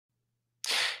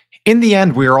In the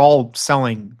end, we're all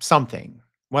selling something.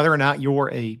 Whether or not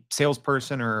you're a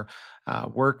salesperson or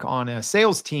work on a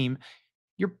sales team,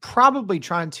 you're probably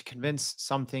trying to convince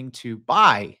something to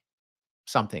buy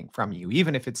something from you,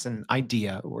 even if it's an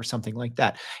idea or something like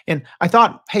that. And I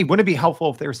thought, hey, wouldn't it be helpful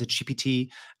if there was a GPT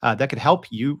that could help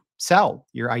you sell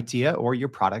your idea or your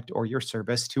product or your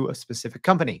service to a specific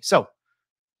company? So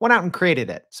went out and created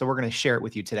it. So we're going to share it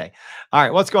with you today. All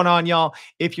right, what's going on, y'all?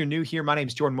 If you're new here, my name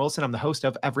is Jordan Wilson. I'm the host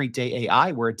of Everyday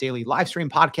AI. We're a daily live stream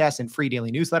podcast and free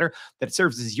daily newsletter that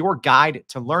serves as your guide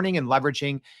to learning and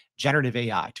leveraging generative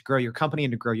AI to grow your company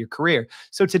and to grow your career.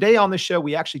 So today on the show,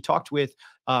 we actually talked with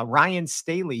Ryan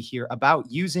Staley here about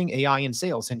using AI in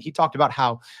sales. And he talked about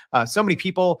how so many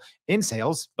people in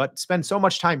sales, but spend so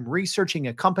much time researching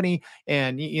a company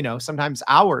and, sometimes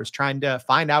hours trying to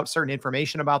find out certain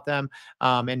information about them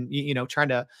and trying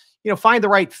to find the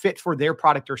right fit for their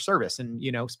product or service, and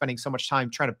spending so much time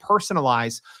trying to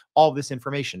personalize all this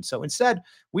information. So instead,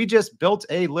 we just built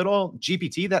a little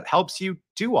GPT that helps you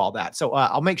do all that. So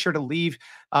I'll make sure to leave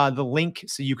the link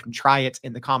so you can try it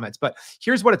in the comments. But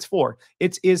here's what it's for.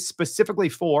 It is specifically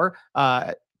for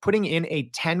putting in a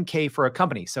 10K for a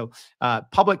company. So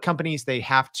public companies, they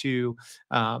have to,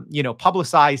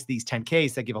 publicize these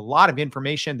 10Ks that give a lot of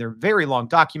information. They're very long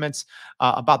documents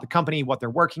about the company, what they're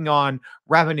working on,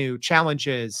 revenue,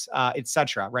 challenges,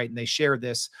 etc. Right? And they share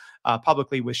this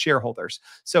publicly with shareholders.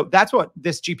 So that's what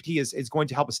this GPT is going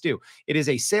to help us do. It is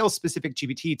a sales specific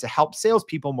GPT to help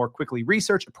salespeople more quickly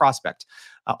research a prospect.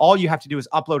 All you have to do is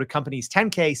upload a company's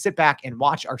 10K, sit back and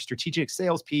watch our strategic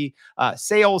sales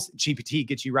GPT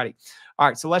get you ready. All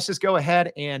right, so let's just go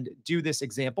ahead and do this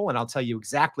example, and I'll tell you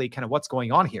exactly kind of what's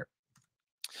going on here.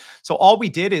 So all we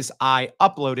did is I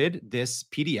uploaded this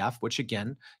PDF, which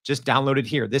again, just downloaded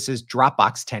here. This is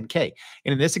Dropbox 10K.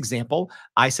 And in this example,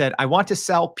 I said, I want to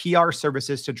sell PR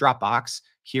services to Dropbox.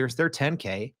 Here's their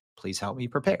 10K. Please help me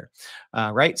prepare.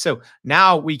 Right. So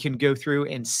now we can go through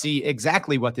and see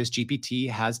exactly what this GPT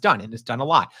has done. And it's done a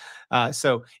lot.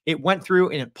 So it went through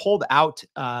and it pulled out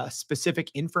specific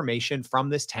information from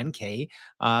this 10K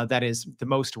that is the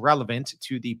most relevant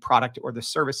to the product or the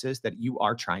services that you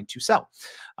are trying to sell.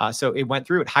 So it went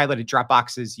through, it highlighted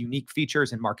Dropbox's unique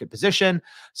features and market position,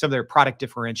 some of their product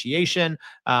differentiation,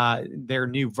 their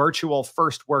new virtual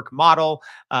first work model,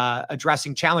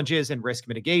 addressing challenges and risk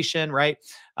mitigation, right?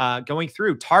 Going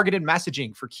through targeted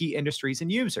messaging for key industries and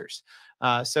users.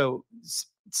 So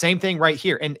same thing right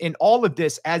here. And in all of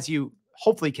this, as you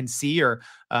hopefully can see or,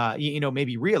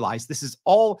 maybe realize, this is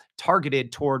all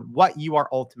targeted toward what you are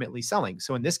ultimately selling.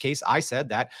 So in this case, I said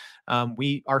that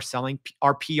we are selling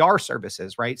our PR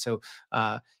services, right? So,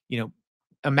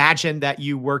 imagine that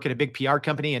you work at a big PR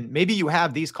company and maybe you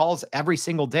have these calls every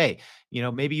single day.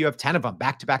 Maybe you have 10 of them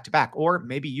back to back to back, or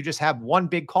maybe you just have one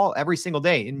big call every single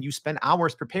day and you spend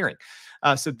hours preparing.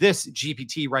 So this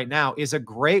GPT right now is a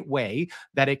great way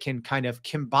that it can kind of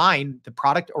combine the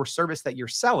product or service that you're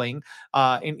selling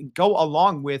and go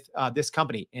along with this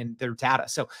company and their data.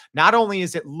 So not only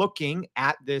is it looking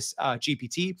at this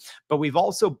GPT, but we've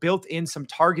also built in some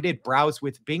targeted browse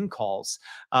with Bing calls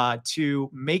to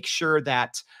make sure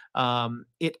that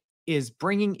it is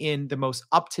bringing in the most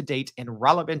up-to-date and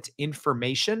relevant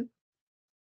information.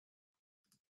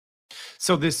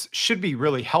 So this should be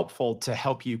really helpful to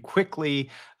help you quickly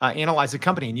analyze a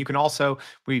company. And you can also,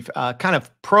 we've kind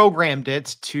of programmed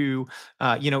it to,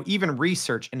 even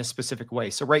research in a specific way.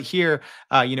 So right here,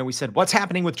 we said what's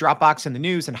happening with Dropbox in the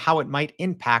news and how it might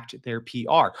impact their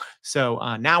PR.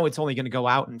 So now it's only going to go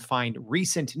out and find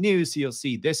recent news. So you'll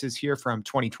see this is here from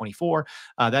 2024.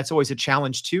 That's always a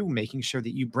challenge too, making sure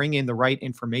that you bring in the right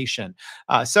information.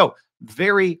 So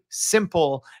very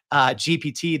simple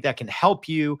GPT that can help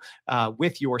you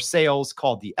with your sales,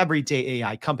 called the Everyday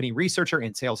AI Company Researcher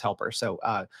and Sales Helper. So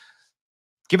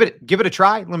give it a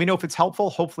try. Let me know if it's helpful.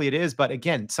 Hopefully it is. But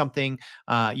again, something,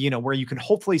 where you can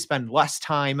hopefully spend less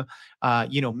time,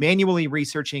 manually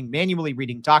researching, manually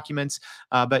reading documents.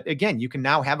 But again, you can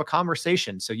now have a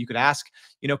conversation. So you could ask,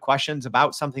 questions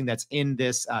about something that's in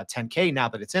this 10K now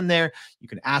that it's in there. You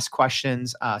can ask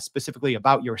questions specifically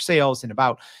about your sales and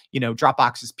about,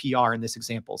 Dropbox's PR in this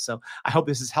example. So I hope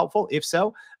this is helpful. If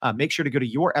so, make sure to go to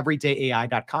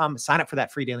youreverydayai.com, sign up for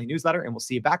that free daily newsletter, and we'll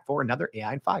see you back for another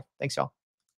AI in 5. Thanks, y'all.